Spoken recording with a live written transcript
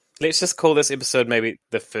Let's just call this episode maybe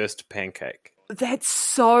the first pancake. That's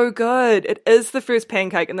so good. It is the first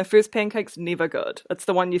pancake, and the first pancake's never good. It's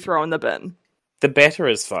the one you throw in the bin. The batter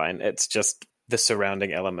is fine. It's just the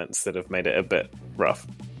surrounding elements that have made it a bit rough.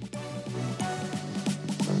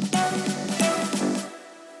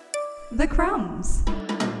 The Crumbs.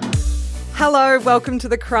 Hello, welcome to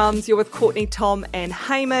The Crumbs. You're with Courtnay, Tom and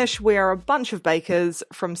Hamish. We are a bunch of bakers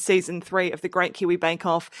from Season 3 of the Great Kiwi Bake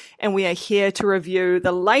Off, and we are here to review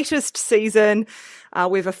the latest season.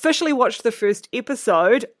 We've officially watched the first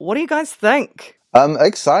episode. What do you guys think?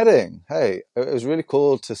 Exciting. Hey, it was really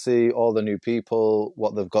cool to see all the new people,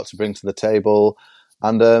 what they've got to bring to the table.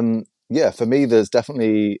 And for me, there's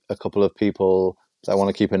definitely a couple of people that I want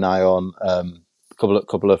to keep an eye on, a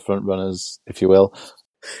couple of front runners, if you will.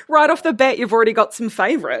 Right off the bat, you've already got some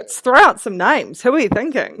favourites. Throw out some names. Who are you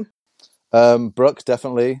thinking? Brooke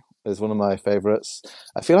definitely is one of my favourites.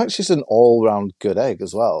 I feel like she's an all-round good egg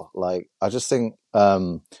as well. Like, I just think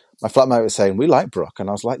my flatmate was saying, we like Brooke. And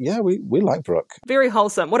I was like, yeah, we like Brooke. Very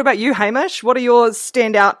wholesome. What about you, Hamish? What are your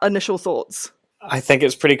standout initial thoughts? I think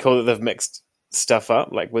it's pretty cool that they've mixed stuff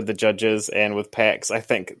up, like with the judges and with Pax. I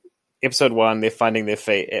think episode 1, they're finding their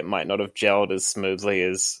feet. It might not have gelled as smoothly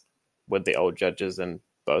as with the old judges and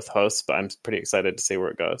both hosts, but I'm pretty excited to see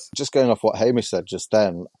where it goes. Just going off what Hamish said just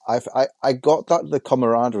then, I got that the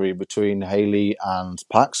camaraderie between Hayley and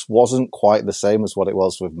Pax wasn't quite the same as what it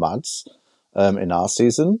was with Mads in our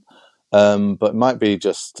season, but it might be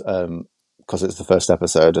just because it's the first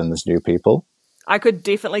episode and there's new people. I could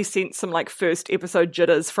definitely sense some like first episode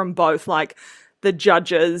jitters from both like the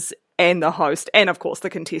judges and the host, and of course the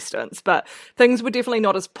contestants, but things were definitely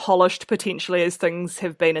not as polished potentially as things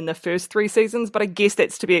have been in the first 3 seasons, but I guess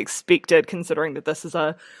that's to be expected considering that this is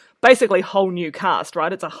a basically whole new cast,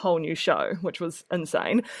 right? It's a whole new show, which was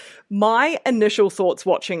insane. My initial thoughts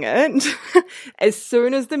watching it, as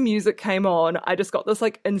soon as the music came on, I just got this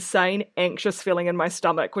like insane anxious feeling in my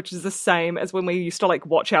stomach, which is the same as when we used to like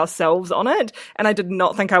watch ourselves on it, and I did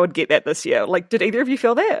not think I would get that this year. Like, did either of you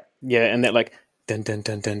feel that? Yeah, and that like dun dun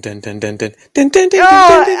dun dun dun dun dun dun dun dun dun.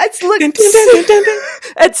 Oh, it's like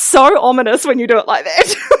it's so ominous when you do it like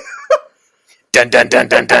that. Dun dun dun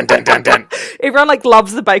dun dun dun dun dun. Everyone like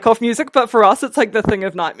loves the Bake Off music, but for us, it's like the thing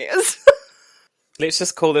of nightmares. Let's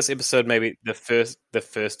just call this episode maybe the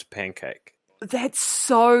first pancake. That's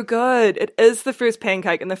so good. It is the first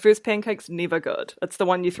pancake, and the first pancake's never good. It's the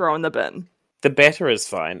one you throw in the bin. The batter is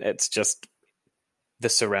fine. It's just the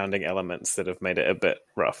surrounding elements that have made it a bit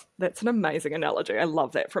rough. That's an amazing analogy. I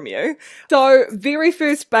love that from you. So, very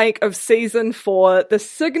first bake of season 4, the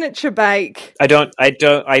signature bake. I don't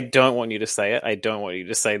want you to say it. I don't want you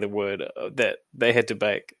to say the word that they had to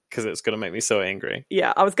bake because it's going to make me so angry.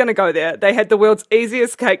 Yeah, I was going to go there. They had the world's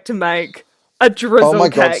easiest cake to make, a drizzle cake. Oh my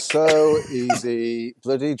God, so easy.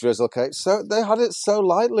 Bloody drizzle cake. So they had it so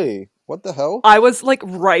lightly. What the hell? I was like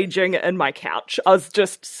raging in my couch. I was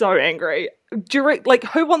just so angry.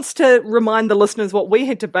 Who wants to remind the listeners what we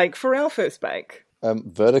had to bake for our first bake?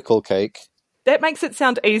 Vertical cake. That makes it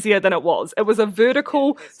sound easier than it was. It was a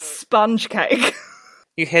vertical sponge cake.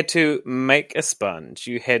 You had to make a sponge.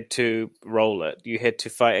 You had to roll it. You had to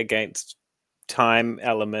fight against time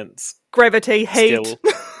elements. Gravity, heat.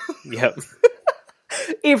 Yep.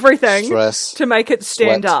 Everything. Stress, to make it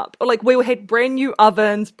stand sweat. up. Like, we had brand new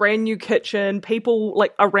ovens, brand new kitchen, people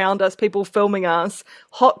like around us, people filming us,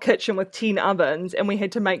 hot kitchen with 10 ovens, and we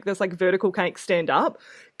had to make this like vertical cake stand up.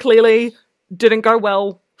 Clearly didn't go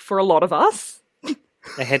well for a lot of us.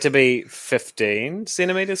 It had to be 15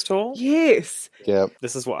 centimeters tall. Yes. Yeah.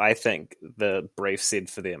 This is what I think the brief said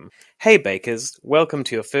for them. Hey bakers, welcome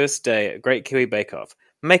to your first day at Great Kiwi Bake Off.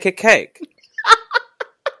 Make a cake.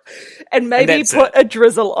 And maybe put a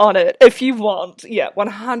drizzle on it if you want. Yeah,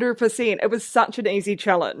 100%. It was such an easy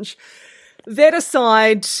challenge. That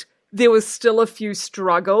aside, there was still a few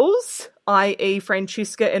struggles, i.e.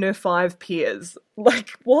 Francesca and her 5 peers. Like,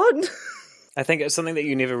 what? I think it's something that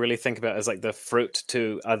you never really think about as like the fruit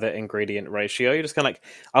to other ingredient ratio. You're just kind of like,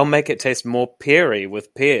 I'll make it taste more peary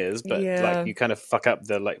with pears, but like you kind of fuck up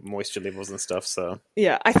the like moisture levels and stuff. So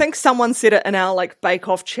yeah, I think someone said it in our like Bake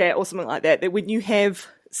Off chat or something like that when you have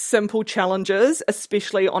simple challenges,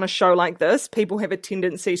 especially on a show like this, people have a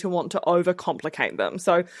tendency to want to overcomplicate them.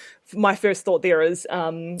 So my first thought there is, I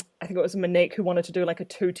think it was Monique who wanted to do like a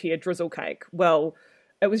 2-tier drizzle cake. Well,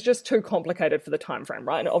 it was just too complicated for the time frame,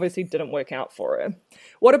 right? And it obviously didn't work out for her.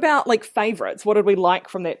 What about like favourites? What did we like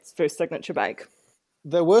from that first signature bake?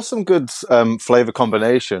 There were some good flavour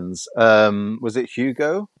combinations. Was it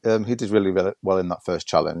Hugo? He did really well in that first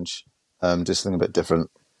challenge. Did something a bit different.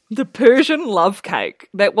 The Persian love cake.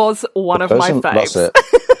 That was one of my faves. That's it.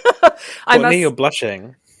 Courtnay, you're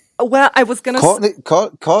blushing. Well, I was going to...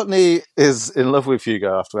 Courtnay is in love with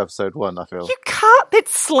Hugo after episode 1, I feel. You can't...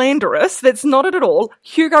 That's slanderous. That's not it at all.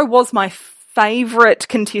 Hugo was my favourite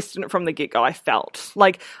contestant from the get-go, I felt.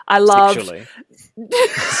 Like, I loved... Sexually.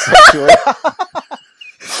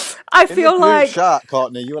 I feel like... chat,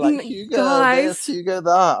 Courtnay, you were like, Hugo guys, this, Hugo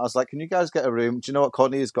that. I was like, can you guys get a room? Do you know what?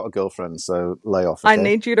 Courtney has got a girlfriend, so lay off. Okay? I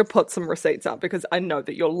need you to put some receipts up because I know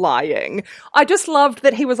that you're lying. I just loved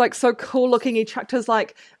that he was like so cool looking. He chucked his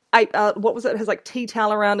like... what was it? His like tea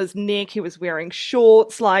towel around his neck. He was wearing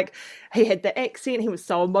shorts. Like he had the accent. He was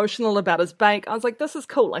so emotional about his bake. I was like, this is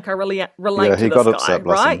cool. Like I really relate to this guy,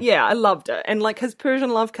 right? Yeah, I loved it. And like his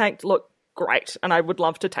Persian love cake looked great, and I would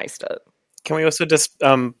love to taste it. Can we also just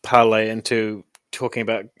parlay into talking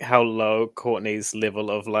about how low Courtney's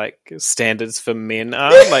level of like standards for men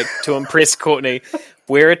are? Like to impress Courtney,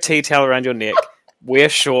 wear a tea towel around your neck, wear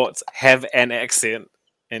shorts, have an accent,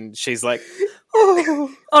 and she's like.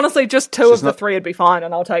 Honestly, just two of the three would be fine,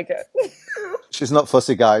 and I'll take it. She's not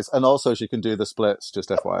fussy, guys, and also she can do the splits. Just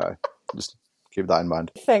FYI, just keep that in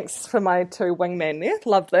mind. Thanks for my two wingmen there.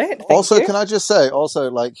 Love that. Thank also, you. can I just say,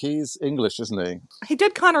 like he's English, isn't he? He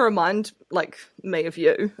did kind of remind like me of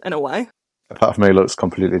you in a way. Apart from he looks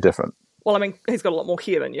completely different. Well, I mean, he's got a lot more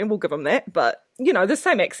hair than you. We'll give him that, but you know, the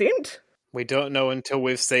same accent. We don't know until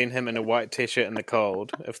we've seen him in a white t-shirt in the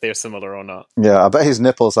cold if they're similar or not. Yeah, I bet his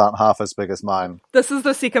nipples aren't half as big as mine. This is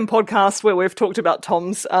the second podcast where we've talked about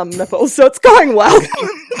Tom's nipples, so it's going well.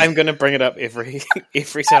 I'm going to bring it up every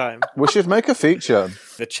time. We should make a feature.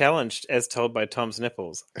 The challenge as told by Tom's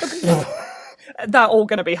nipples. They're all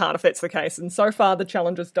going to be hard if that's the case, and so far the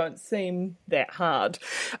challenges don't seem that hard.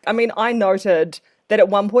 I mean, I noted that at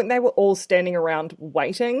one point they were all standing around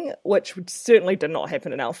waiting, which certainly did not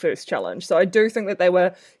happen in our first challenge. So I do think that they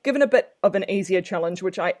were given a bit of an easier challenge,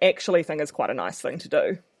 which I actually think is quite a nice thing to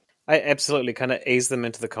do. I absolutely kind of eased them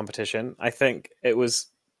into the competition. I think it was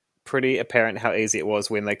pretty apparent how easy it was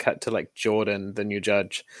when they cut to like Jordan, the new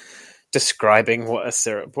judge, describing what a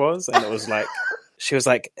syrup was. And it was like... She was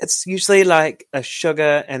like, it's usually like a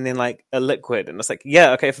sugar and then like a liquid. And it's like,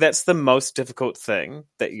 yeah, okay, if that's the most difficult thing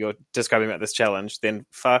that you're describing about this challenge, then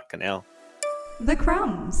fucking hell. The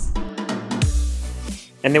crumbs.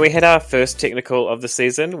 And then we had our first technical of the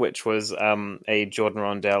season, which was a Jordan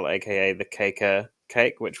Rondell, aka the Caker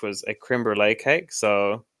cake, which was a creme brulee cake.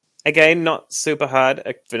 So again, not super hard.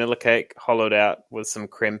 A vanilla cake, hollowed out with some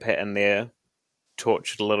creme pat in there,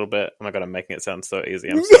 tortured a little bit. Oh my god, I'm making it sound so easy.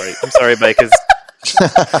 I'm sorry. I'm sorry, bakers.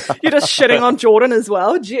 You're just shitting on Jordan as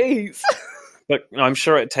well? Jeez. But no, I'm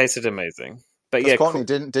sure it tasted amazing. But yeah, Courtney,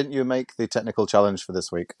 didn't you make the technical challenge for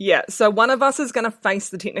this week? Yeah, so one of us is going to face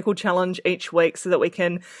the technical challenge each week so that we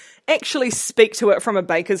can actually speak to it from a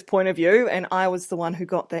baker's point of view, and I was the one who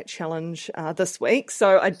got that challenge this week.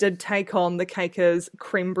 So I did take on the Caker's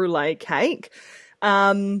creme brulee cake.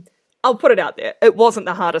 I'll put it out there. It wasn't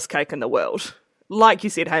the hardest cake in the world. Like you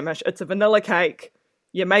said, Hamish, it's a vanilla cake.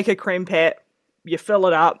 You make a creme pat, you fill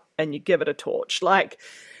it up, and you give it a torch. Like,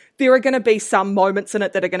 there are going to be some moments in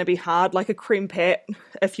it that are going to be hard, like a creme pat.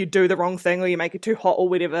 If you do the wrong thing or you make it too hot or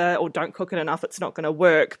whatever, or don't cook it enough, it's not going to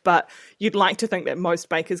work. But you'd like to think that most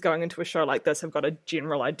bakers going into a show like this have got a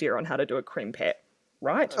general idea on how to do a creme pat,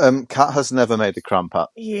 right? Kat has never made a creme pat.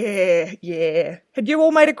 Yeah. Had you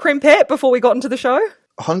all made a creme pat before we got into the show?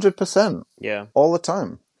 100%. Yeah. All the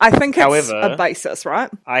time. I think it's However, a basis, right?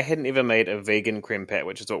 I hadn't ever made a vegan creme pat,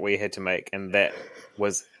 which is what we had to make, and that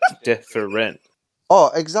was different. Oh,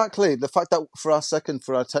 exactly. The fact that for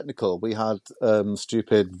our technical, we had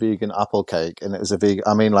stupid vegan apple cake, and it was a vegan,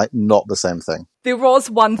 not the same thing. There was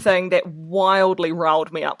one thing that wildly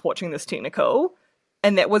riled me up watching this technical,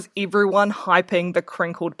 and that was everyone hyping the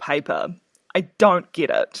crinkled paper. I don't get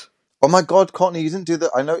it. Oh my god, Courtney, you didn't do that.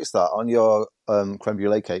 I noticed that on your creme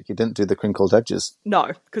brulee cake, you didn't do the crinkled edges. No,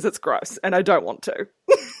 because it's gross, and I don't want to.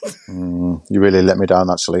 You really let me down,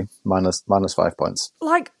 actually. Minus 5 points.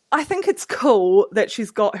 Like, I think it's cool that she's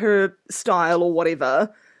got her style or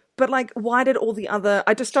whatever, but like, why did all the other...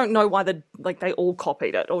 I just don't know why they all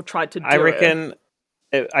copied it or tried to do it. I reckon...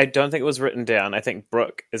 I don't think it was written down. I think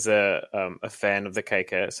Brooke is a fan of the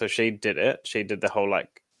caker, so she did it. She did the whole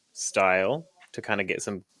like style to kind of get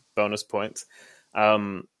some bonus points.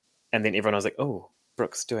 And then everyone was like, oh,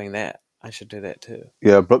 Brooke's doing that. I should do that too.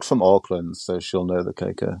 Yeah, Brooke's from Auckland, so she'll know the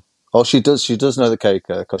caker. Oh, she does know the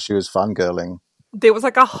caker because she was fangirling. There was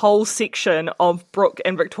like a whole section of Brooke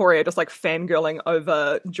and Victoria just like fangirling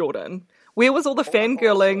over Jordan. Where was all the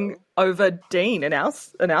fangirling over Dean in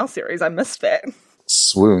our series? I missed that.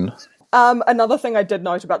 Swoon. Another thing I did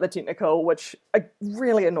note about the technical, which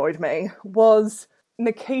really annoyed me, was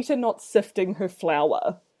Nikita not sifting her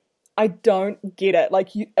flour. I don't get it. Like,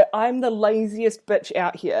 I'm the laziest bitch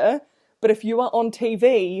out here, but if you are on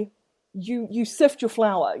TV, you sift your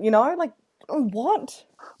flour, you know? Like, what?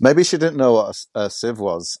 Maybe she didn't know what a sieve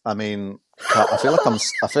was. I mean, I feel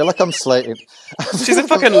like I'm slating. She's a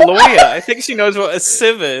fucking lawyer. I think she knows what a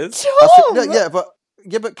sieve is.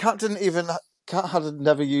 But Kat had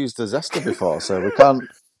never used a zester before, so we can't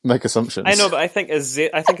make assumptions. I know, but I think a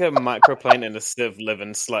microplane and a sieve live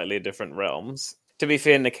in slightly different realms. To be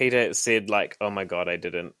fair, Nikita said, like, oh my god, I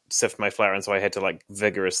didn't sift my flour, and so I had to, like,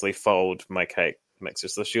 vigorously fold my cake mixer.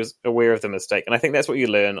 So she was aware of the mistake. And I think that's what you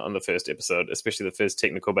learn on the first episode, especially the first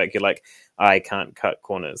technical bake. You're like, I can't cut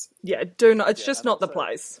corners. Yeah, do not. It's just not the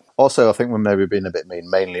place. Also, I think we're maybe being a bit mean,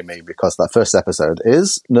 mainly me, because that first episode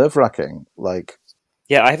is nerve-wracking. Like,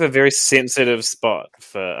 yeah, I have a very sensitive spot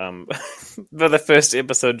for for the first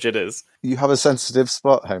episode jitters. You have a sensitive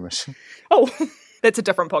spot, Hamish. Oh, that's a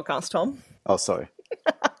different podcast, Tom. Oh, sorry.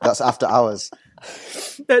 That's After Hours.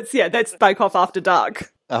 That's Bake Off After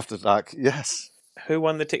Dark. After Dark, yes. Who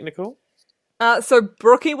won the technical? So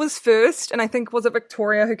Brookie was first, and I think, was it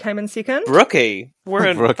Victoria who came in second? Brookie? We're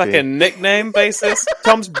in Brookie. Fucking nickname basis.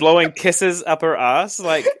 Tom's blowing kisses up her ass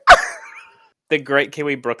like the Great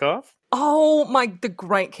Kiwi Brooke Off. Oh the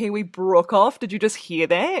Great Kiwi Brooke Off. Did you just hear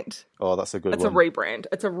that? Oh, that's a good It's one.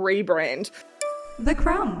 It's a rebrand. The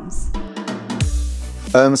crumbs.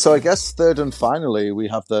 So I guess third and finally, we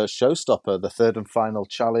have the showstopper, the third and final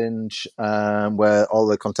challenge, where all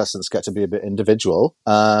the contestants get to be a bit individual.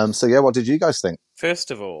 So yeah, what did you guys think?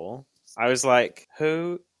 First of all, I was like,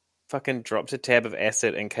 who fucking dropped a tab of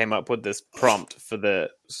acid and came up with this prompt for the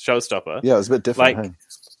showstopper? Yeah, it was a bit different. Like,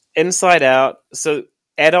 Inside Out, so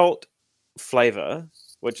adult flavor,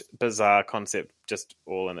 which bizarre concept just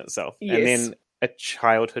all in itself. Yes. And then a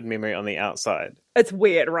childhood memory on the outside. It's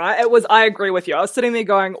weird, right? I agree with you. I was sitting there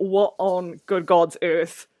going, what on good God's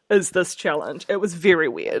earth is this challenge? It was very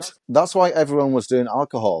weird. That's why everyone was doing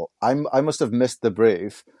alcohol. I must have missed the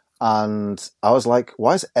brief, and I was like,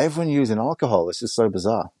 why is everyone using alcohol? This is so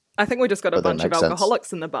bizarre. I think we just got a But that bunch of makes sense.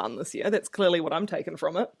 alcoholics in the barn this year. That's clearly what I'm taking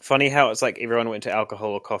from it. Funny how it's like everyone went to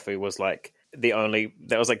alcohol or coffee was like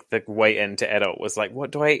that was like the way into adult was like,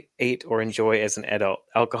 what do I eat or enjoy as an adult?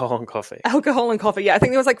 Alcohol and coffee. Alcohol and coffee. Yeah, I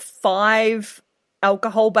think there was like 5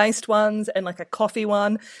 alcohol-based ones and like a coffee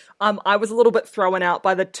one. I was a little bit thrown out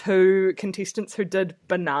by the 2 contestants who did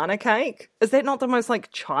banana cake. Is that not the most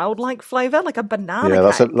like childlike flavor? Like a banana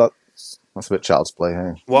cake? That's a bit child's play,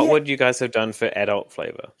 hey? What would you guys have done for adult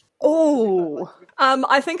flavor? Oh,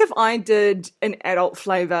 I think if I did an adult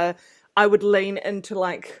flavor, I would lean into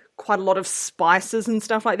like quite a lot of spices and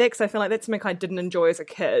stuff like that, because I feel like that's something I didn't enjoy as a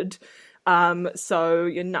kid. So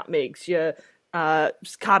your nutmegs, your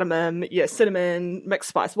cardamom, your cinnamon, mixed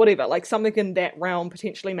spice, whatever, like something in that realm,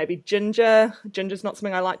 potentially maybe ginger. Ginger's not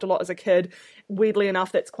something I liked a lot as a kid. Weirdly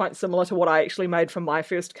enough, that's quite similar to what I actually made from my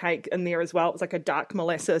first cake in there as well. It was like a dark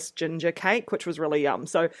molasses ginger cake, which was really yum.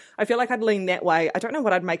 So I feel like I'd lean that way. I don't know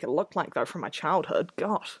what I'd make it look like though from my childhood.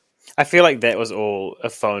 Gosh. I feel like that was all a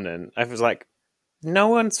phone-in. I was like, no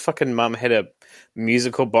one's fucking mum had a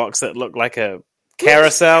musical box that looked like a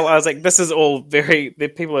carousel. I was like, this is all the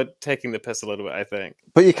people are taking the piss a little bit, I think.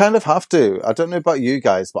 But you kind of have to. I don't know about you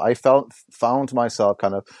guys, but I found myself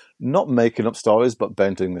kind of not making up stories, but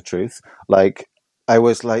bending the truth. Like, I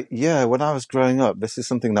was like, yeah, when I was growing up, this is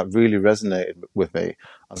something that really resonated with me.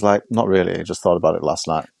 I was like, not really. I just thought about it last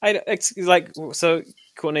night. So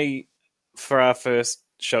Courtnay, for our first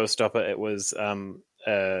showstopper, it was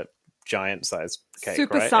a giant size cake,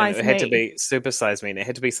 Super right? size And it had me. to be super size me, and it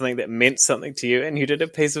had to be something that meant something to you, and you did a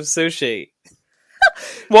piece of sushi.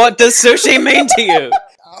 What does sushi mean to you?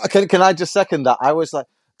 Can I just second that? I was like,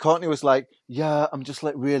 Courtney was like, yeah, I'm just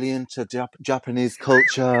like really into Japanese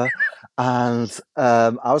culture. And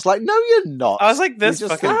I was like, no, you're not. I was like, this You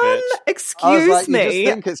just fucking think- bitch. I was Excuse like, you me.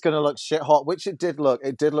 just think it's going to look shit hot, which it did look.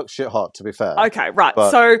 It did look shit hot, to be fair. Okay, right. But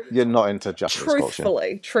So you're not into Japanese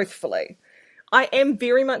culture. truthfully, I am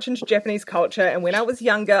very much into Japanese culture, and when I was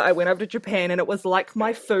younger, I went over to Japan, and it was like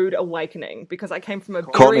my food awakening, because I came from a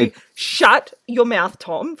very... Courtney. Shut your mouth,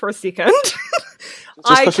 Tom, for a second.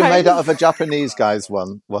 Just because you're made out of a Japanese guy's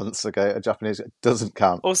once, okay? A Japanese, it doesn't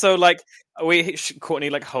count. Also, like, Courtney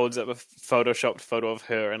like holds up a photoshopped photo of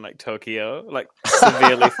her in like Tokyo, like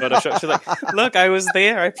severely photoshopped. She's like, "Look, I was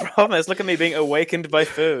there. I promise. Look at me being awakened by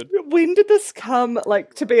food." When did this come,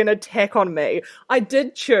 like, to be an attack on me? I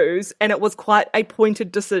did choose, and it was quite a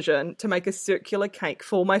pointed decision, to make a circular cake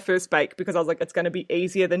for my first bake, because I was like, it's going to be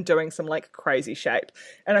easier than doing some, like, crazy shape.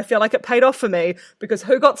 And I feel like it paid off for me, because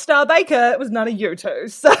who got Star Baker? It was none of you two.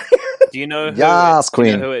 So, Do you know who Yes, do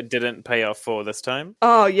you queen. know who it didn't pay off for this time?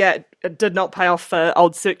 oh, yeah. It did not pay off for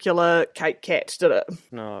old circular cake Cat, did it?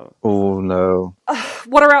 No. Oh no.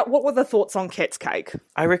 What were the thoughts on Cat's cake?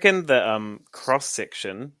 I reckon the cross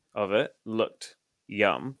section of it looked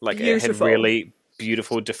yum. Like Beautiful. it had really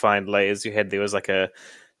beautiful defined layers. There was like a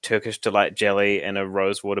Turkish delight jelly and a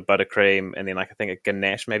rosewater buttercream, and then like I think a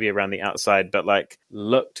ganache maybe around the outside, but like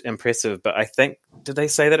looked impressive. But I think, did they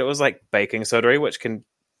say that it was like baking soda, which can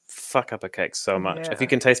fuck up a cake so much? Yeah. If you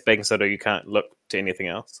can taste baking soda, you can't look to anything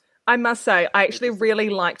else. I must say, I actually really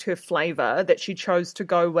liked her flavour that she chose to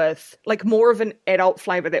go with, like more of an adult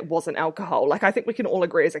flavour that wasn't alcohol. Like I think we can all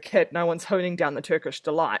agree as a kid, no one's honing down the Turkish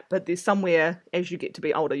delight, but there's somewhere as you get to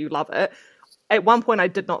be older, you love it. At one point, I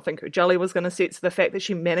did not think her jelly was going to set, so the fact that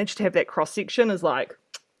she managed to have that cross-section is, like,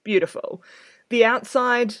 beautiful. The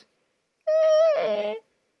outside,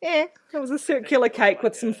 it was a circular cake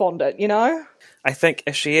with some fondant, you know? I think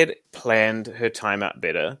if she had planned her time out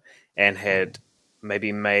better and had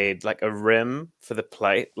maybe made, like, a rim for the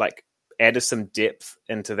plate, like, added some depth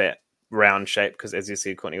into that round shape, because as you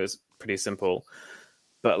said, Courtney, was pretty simple.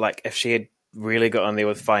 But, like, if she had really got on there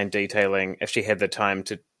with fine detailing, if she had the time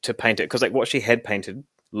to paint it, because like what she had painted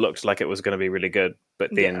looked like it was going to be really good, but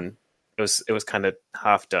then it was kind of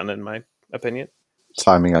half done in my opinion.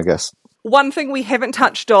 Timing, I guess. One thing we haven't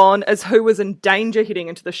touched on is who was in danger heading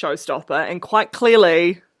into the showstopper, and quite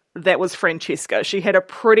clearly that was Francesca. She had a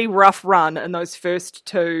pretty rough run in those first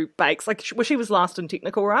two bakes. Like she was last in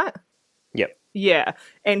technical, right? Yep. Yeah,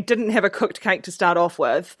 and didn't have a cooked cake to start off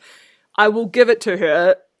with. I will give it to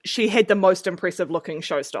her. She had the most impressive looking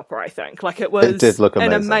showstopper, I think. Like it did look an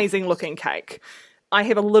amazing. amazing looking cake. I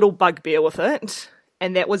have a little bugbear with it,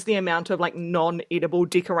 and that was the amount of like non-edible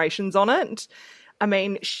decorations on it. I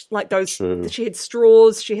mean, she had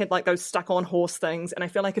straws, she had like those stuck on horse things, and I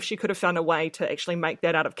feel like if she could have found a way to actually make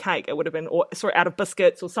that out of cake, it would have been, or sorry, out of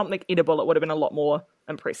biscuits or something edible, it would have been a lot more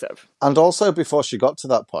impressive. And also, before she got to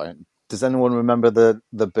that point, does anyone remember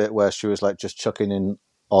the bit where she was like just chucking in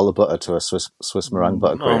all the butter to a Swiss meringue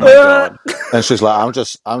buttercream? Oh my god! And she's like,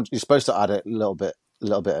 you're supposed to add it a little bit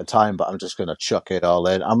at a time, but I'm just going to chuck it all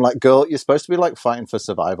in. I'm like, girl, you're supposed to be like fighting for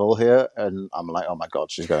survival here. And I'm like, oh my God,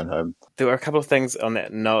 she's going home. There were a couple of things on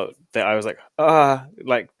that note that I was like,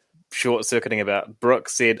 like short circuiting about. Brooke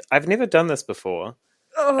said, I've never done this before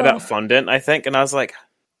about fondant, I think. And I was like,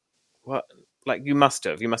 what? Like, you must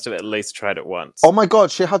have at least tried it once. Oh my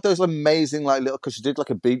God, she had those amazing like little, because she did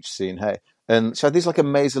like a beach scene, hey. And she had these like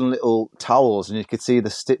amazing little towels and you could see the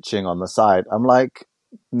stitching on the side. I'm like,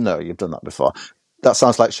 no, you've done that before. That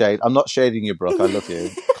sounds like shade. I'm not shading you, Brooke. I love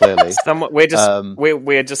you, clearly.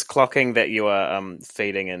 We're just clocking that you are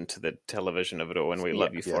feeding into the television of it all, and we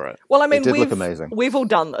love you for it. Well, I mean, it did look amazing. We've all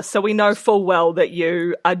done this, so we know full well that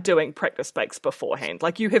you are doing practice bakes beforehand.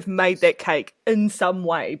 Like, you have made that cake in some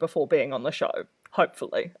way before being on the show,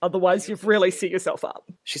 hopefully. Otherwise, you've really set yourself up.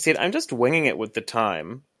 She said, I'm just winging it with the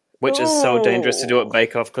time, which is so dangerous to do at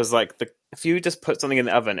Bake Off, because like if you just put something in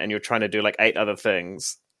the oven and you're trying to do like 8 other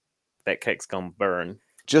things, that cake's gonna burn.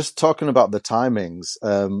 Just talking about the timings,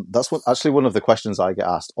 that's one of the questions I get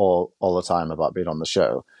asked all the time about being on the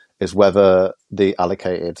show, is whether the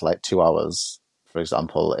allocated like 2 hours, for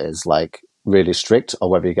example, is like really strict, or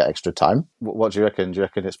whether you get extra time. What do you reckon? Do you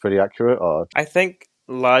reckon it's pretty accurate? Or I think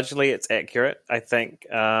largely it's accurate. I think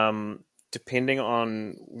depending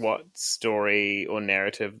on what story or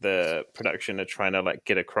narrative the production are trying to like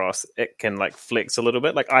get across, it can like flex a little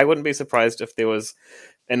bit. Like I wouldn't be surprised if there was,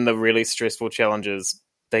 in the really stressful challenges,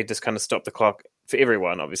 they just kind of stop the clock for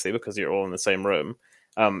everyone, obviously, because you're all in the same room,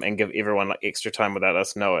 and give everyone like extra time without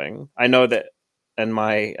us knowing. I know that in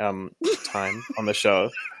my time on the show,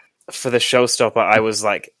 for the showstopper, I was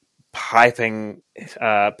like piping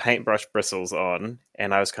paintbrush bristles on,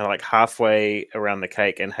 and I was kind of like halfway around the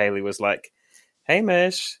cake, and Haley was like, hey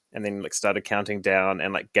Mish, and then like started counting down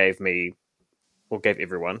and like gave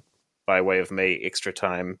everyone, by way of me, extra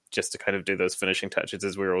time just to kind of do those finishing touches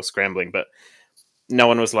as we were all scrambling. But no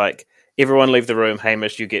one was like, everyone leave the room,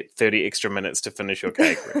 Hamish, you get 30 extra minutes to finish your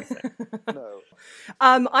cake or anything. no.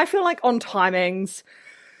 I feel like on timings,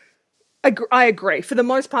 I agree. For the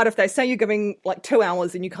most part, if they say you're giving like 2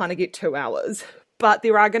 hours, then you kind of get 2 hours. But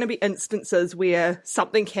there are going to be instances where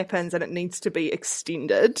something happens and it needs to be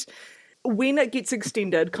extended. When it gets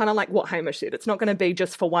extended, kind of like what Hamish said, it's not going to be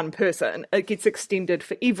just for one person. It gets extended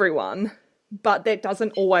for everyone, but that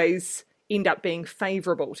doesn't always end up being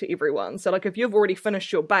favourable to everyone. So like if you've already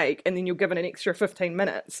finished your bake and then you're given an extra 15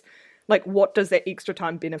 minutes, like what does that extra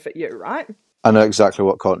time benefit you, right? I know exactly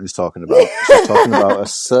what Courtney's talking about. She's talking about a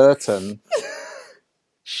certain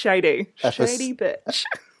shady bitch.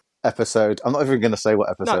 episode. I'm not even going to say what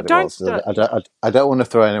episode it was. don't. I don't want to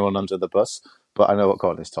throw anyone under the bus, but I know what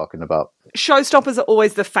Courtney's talking about. Showstoppers are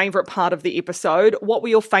always the favourite part of the episode. What were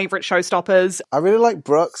your favourite showstoppers? I really like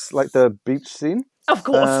Brooke's, like the beach scene. Of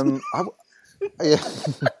course. Yeah.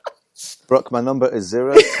 Brooke, my number is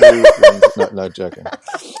 021. No, joking.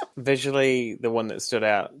 Visually, the one that stood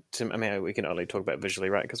out to, I mean, we can only talk about visually,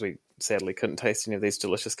 right? Because we sadly couldn't taste any of these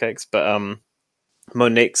delicious cakes. But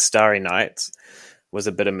Monique's Starry Nights was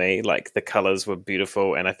a bit of me. Like, the colors were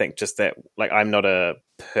beautiful, and I think just that, like, I'm not a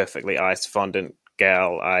perfectly iced fondant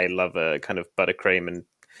gal. I love a kind of buttercream and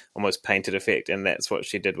almost painted effect, and that's what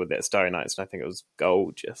she did with that Starry Nights, and I think it was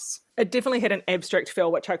gorgeous. It definitely had an abstract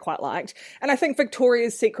feel, which I quite liked. And I think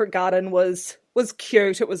Victoria's Secret Garden was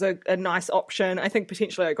cute. It was a nice option. I think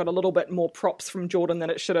potentially I got a little bit more props from Jordan than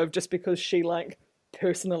it should have, just because she, like,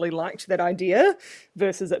 personally liked that idea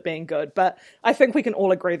versus it being good. But I think we can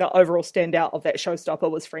all agree that overall standout of that showstopper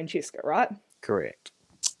was Francesca, right? Correct.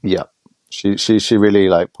 Yeah. She really,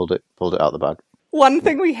 like, pulled it out the bag. One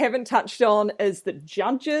thing we haven't touched on is the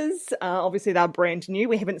judges. Obviously, they're brand new.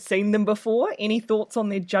 We haven't seen them before. Any thoughts on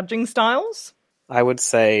their judging styles? I would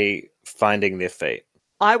say finding their feet.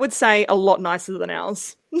 I would say a lot nicer than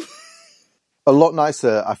ours. A lot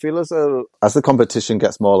nicer. I feel as though as the competition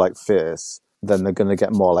gets more, like, fierce, then they're going to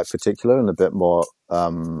get more, like, particular and a bit more,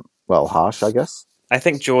 harsh, I guess. I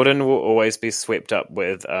think Jordan will always be swept up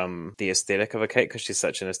with the aesthetic of a cake because she's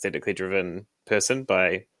such an aesthetically driven person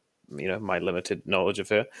by, you know, my limited knowledge of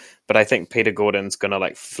her. But I think Peter Gordon's going to,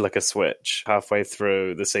 like, flick a switch halfway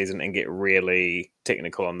through the season and get really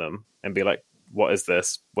technical on them and be like, what is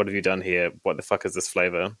this? What have you done here? What the fuck is this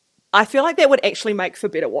flavor? I feel like that would actually make for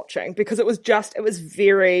better watching because it was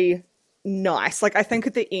very nice. Like, I think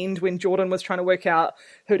at the end when Jordan was trying to work out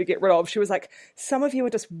who to get rid of, she was like, some of you are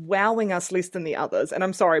just wowing us less than the others. And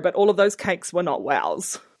I'm sorry, but all of those cakes were not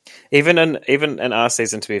wows. Even in our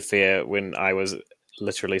season, to be fair, when I was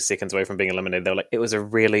literally seconds away from being eliminated, they were like, it was a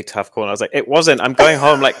really tough call. And I was like, it wasn't. I'm going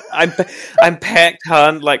home. Like, I'm packed,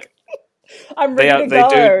 hun. Like, I'm ready to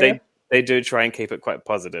go. They do try and keep it quite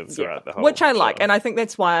positive throughout the whole which I show. like, and I think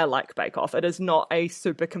that's why I like Bake Off. It is not a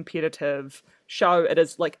super competitive show. It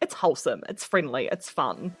is like, it's wholesome, it's friendly, it's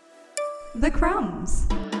fun. The crumbs.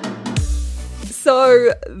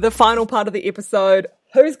 So the final part of the episode,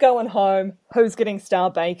 who's going home? Who's getting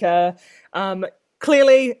Star Baker?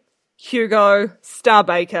 Clearly, Hugo, Star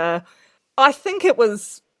Baker. I think it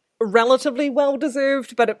was relatively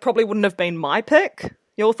well-deserved, but it probably wouldn't have been my pick.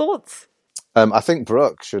 Your thoughts? I think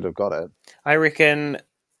Brooke should have got it. I reckon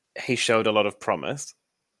he showed a lot of promise.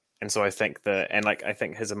 And so I think I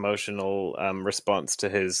think his emotional response to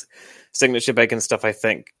his signature bacon stuff, I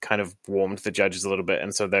think, kind of warmed the judges a little bit.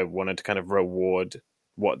 And so they wanted to kind of reward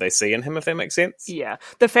what they see in him, if that makes sense. Yeah.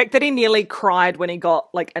 The fact that he nearly cried when he got,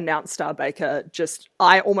 like, announced Star Baker,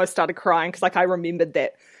 I almost started crying because, like, I remembered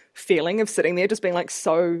that feeling of sitting there just being, like,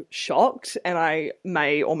 so shocked, and I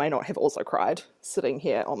may or may not have also cried sitting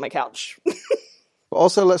here on my couch. But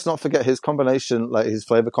also, let's not forget his combination, like his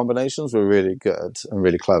flavor combinations were really good and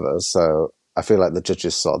really clever, so I feel like the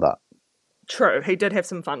judges saw that. True, he did have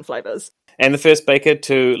some fun flavors. And the first baker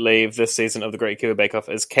to leave this season of the Great Kiwi Bake Off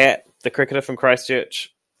is Kat, the cricketer from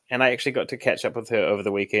Christchurch, and I actually got to catch up with her over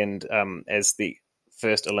the weekend as the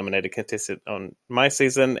first eliminated contestant on my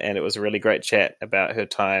season, and it was a really great chat about her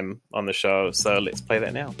time on the show, so let's play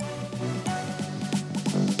that now.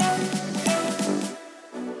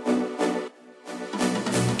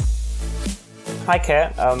 Hi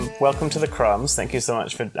Kat, welcome to the Crumbs. Thank you so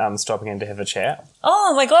much for stopping in to have a chat.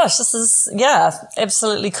 Oh my gosh, this is,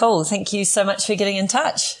 absolutely cool. Thank you so much for getting in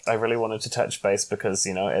touch. I really wanted to touch base because,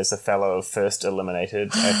 you know, as a fellow first eliminated,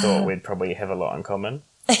 I thought we'd probably have a lot in common.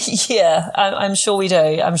 Yeah, I'm sure we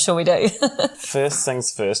do. First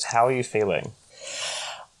things first, how are you feeling?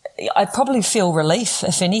 I probably feel relief,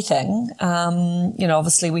 if anything.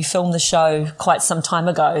 Obviously we filmed the show quite some time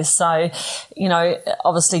ago. So,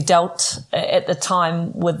 obviously dealt at the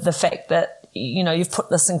time with the fact that, you've put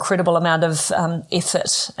this incredible amount of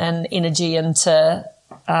effort and energy into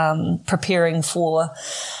preparing for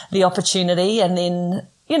the opportunity, and then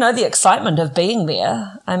the excitement of being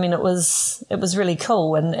there. I mean, it was really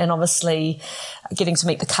cool, and obviously getting to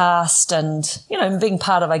meet the cast and, being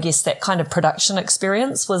part of, I guess, that kind of production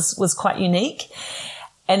experience was quite unique.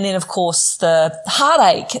 And then, of course, the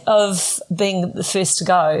heartache of being the first to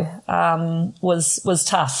go was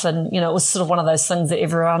tough. And, it was sort of one of those things that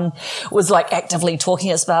everyone was, like, actively talking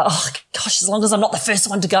about. Oh, gosh, as long as I'm not the first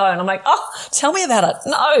one to go. And I'm like, oh, tell me about it.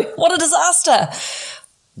 No, what a disaster.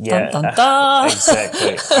 Yeah, dun, dun, dun.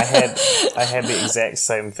 Exactly. I had the exact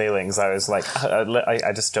same feelings. I was like,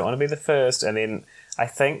 I just don't want to be the first. And then I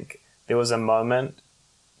think there was a moment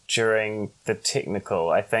during the technical,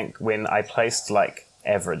 I think when I placed like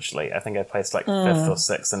averagely, I think I placed like fifth or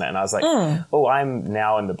sixth in it, and I was like, oh, I'm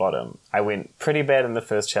now in the bottom. I went pretty bad in the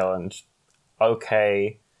first challenge,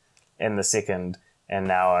 okay in the second, and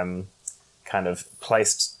now I'm kind of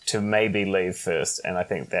placed to maybe leave first. And I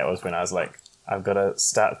think that was when I was like, I've got to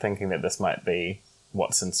start thinking that this might be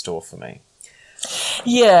what's in store for me.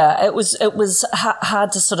 Yeah, it was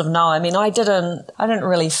hard to sort of know. I mean, I didn't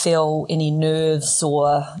really feel any nerves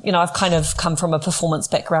or, I've kind of come from a performance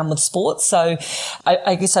background with sports. So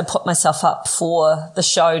I guess I put myself up for the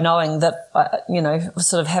show knowing that,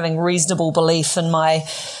 sort of having reasonable belief in my,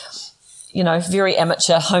 very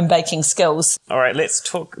amateur home baking skills. All right, let's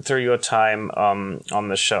talk through your time on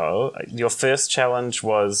the show. Your first challenge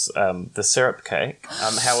was the syrup cake.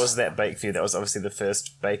 How was that bake for you? That was obviously the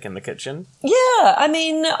first bake in the kitchen. Yeah, I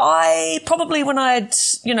mean, I probably when I'd,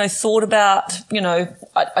 thought about,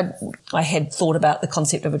 I had thought about the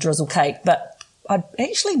concept of a drizzle cake, but I'd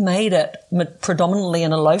actually made it predominantly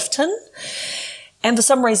in a loaf tin. And for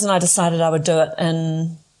some reason I decided I would do it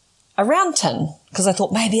in a round tin because I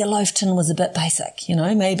thought maybe a loaf tin was a bit basic,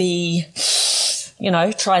 maybe,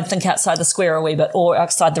 try and think outside the square a wee bit or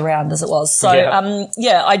outside the round as it was. So,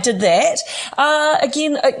 yeah, I did that.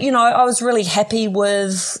 Again, I was really happy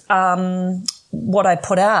with what I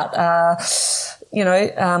put out.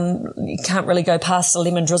 You can't really go past a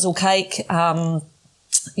lemon drizzle cake.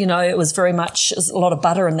 It was very much a lot of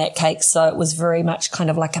butter in that cake, so it was very much kind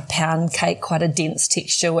of like a pound cake, quite a dense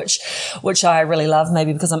texture, which I really love,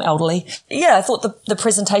 maybe because I'm elderly. Yeah, I thought the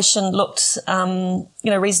presentation looked,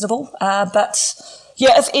 reasonable. But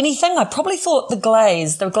yeah, if anything, I probably thought the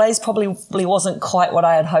glaze probably wasn't quite what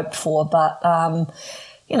I had hoped for, but,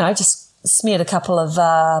 just smeared a couple of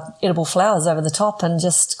edible flowers over the top and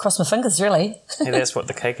just crossed my fingers, really. Hey, that's what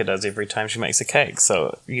the caker does every time she makes a cake,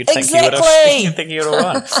 so you'd think you would have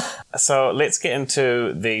won. So let's get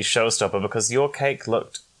into the showstopper, because your cake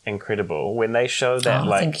looked incredible. When they showed that,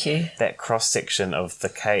 that cross-section of the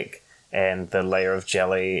cake and the layer of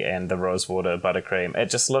jelly and the rosewater buttercream,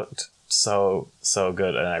 it just looked so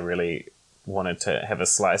good, and I really wanted to have a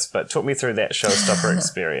slice. But talk me through that showstopper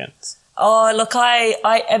experience. Oh, look, I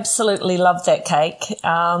absolutely loved that cake.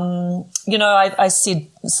 I said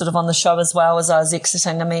sort of on the show as well as I was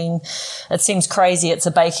exiting, I mean, it seems crazy. It's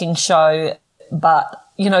a baking show, but,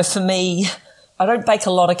 for me, I don't bake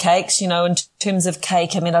a lot of cakes, in terms of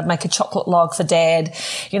cake. I mean, I'd make a chocolate log for Dad,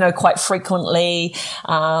 quite frequently,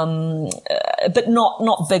 but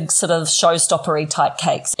not big sort of showstoppery type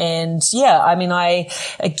cakes. And yeah, I mean, I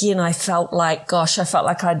felt like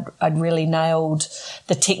I'd really nailed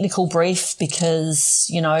the technical brief because,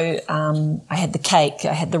 I had the cake,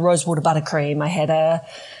 I had the rosewater buttercream, I had a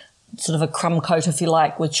sort of a crumb coat, if you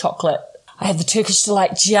like, with chocolate. I had the Turkish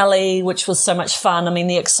Delight jelly, which was so much fun. I mean,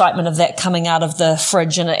 the excitement of that coming out of the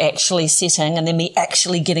fridge and it actually setting and then me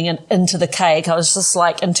actually getting it into the cake. I was just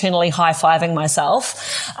like internally high-fiving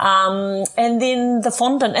myself. And then the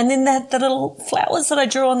fondant and then the little flowers that I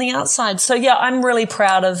drew on the outside. So yeah, I'm really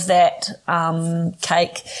proud of that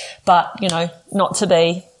cake, but, not to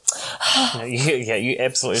be. You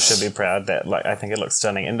absolutely should be proud. That, I think it looks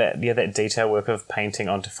stunning. And that detail work of painting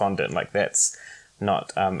onto fondant, that's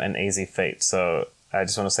not an easy feat. So I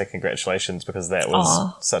just want to say congratulations, because that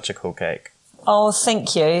was such a cool cake. Oh,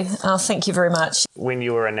 thank you. Oh, thank you very much. When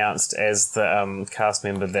you were announced as the cast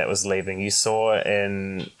member that was leaving, you saw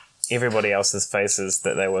in everybody else's faces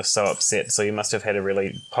that they were so upset. So you must have had a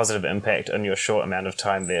really positive impact in your short amount of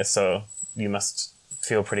time there. So you must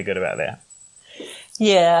feel pretty good about that.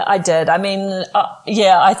 Yeah, I did. I mean,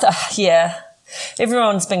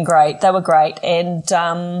 everyone's been great. They were great. And,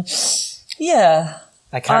 yeah.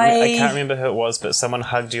 I can't remember who it was, but someone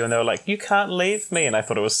hugged you and they were like, "You can't leave me," and I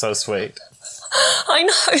thought it was so sweet. I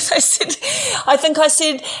know. I think I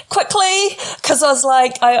said quickly, because I was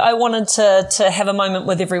like, I wanted to have a moment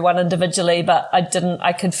with everyone individually, but I didn't.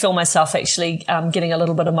 I could feel myself actually getting a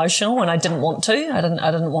little bit emotional, and I didn't want to. I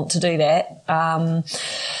didn't want to do that.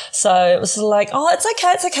 So it was like, oh, it's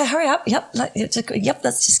okay, hurry up. Yep,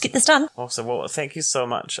 let's just get this done. Awesome. Well, thank you so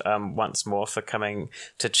much once more for coming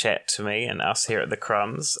to chat to me and us here at the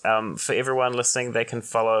Crumbs. For everyone listening, they can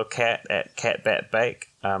follow Kat at CatBatBake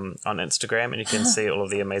on Instagram, and you can see all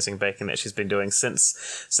of the amazing baking that she's been doing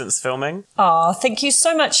since filming. Oh, thank you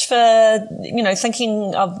so much for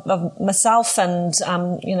thinking of myself and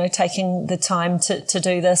taking the time to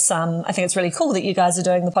do this. I think it's really cool that you guys are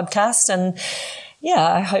doing the podcast, and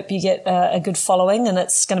yeah, I hope you get a good following, and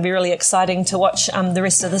it's going to be really exciting to watch the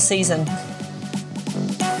rest of the season.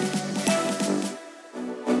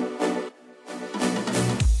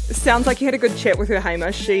 Sounds like you had a good chat with her,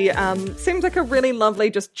 Hamish. She seems like a really lovely,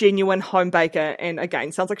 just genuine home baker. And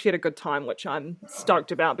again, sounds like she had a good time, which I'm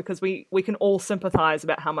stoked about because we can all sympathise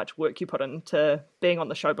about how much work you put into being on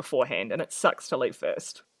the show beforehand, and it sucks to leave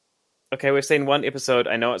first. Okay, we've seen one episode.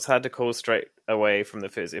 I know it's hard to call straight away from the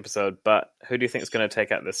first episode, but who do you think is going to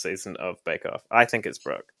take out this season of Bake Off? I think it's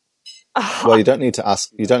Brooke. Well, you don't need to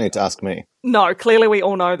ask me. No, clearly we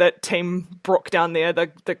all know that Team Brooke down there,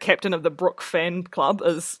 the captain of the Brooke fan club,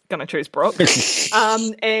 is going to choose Brooke.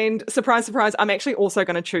 And surprise, surprise, I'm actually also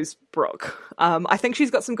going to choose Brooke. I think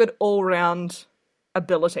she's got some good all-round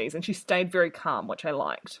abilities, and she stayed very calm, which I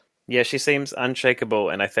liked. Yeah, she seems unshakable,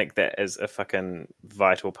 and I think that is a fucking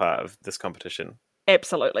vital part of this competition.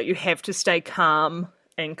 Absolutely. You have to stay calm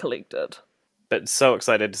and collected. But so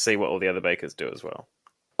excited to see what all the other bakers do as well.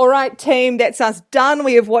 All right, team, that's us done.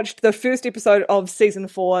 We have watched the first episode of Season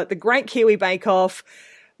 4, The Great Kiwi Bake Off.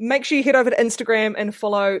 Make sure you head over to Instagram and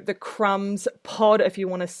follow the Crumbs pod if you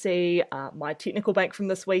want to see my technical bake from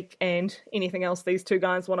this week and anything else these two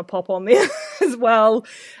guys want to pop on there as well.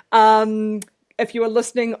 If you are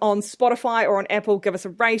listening on Spotify or on Apple, give us a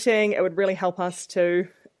rating. It would really help us to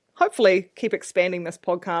hopefully keep expanding this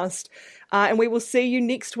podcast. And we will see you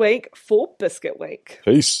next week for Biscuit Week.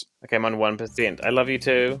 Peace. Okay, I'm on 1%. I love you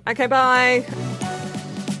too. Okay, bye.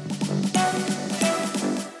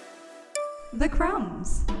 The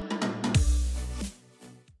Crumbs.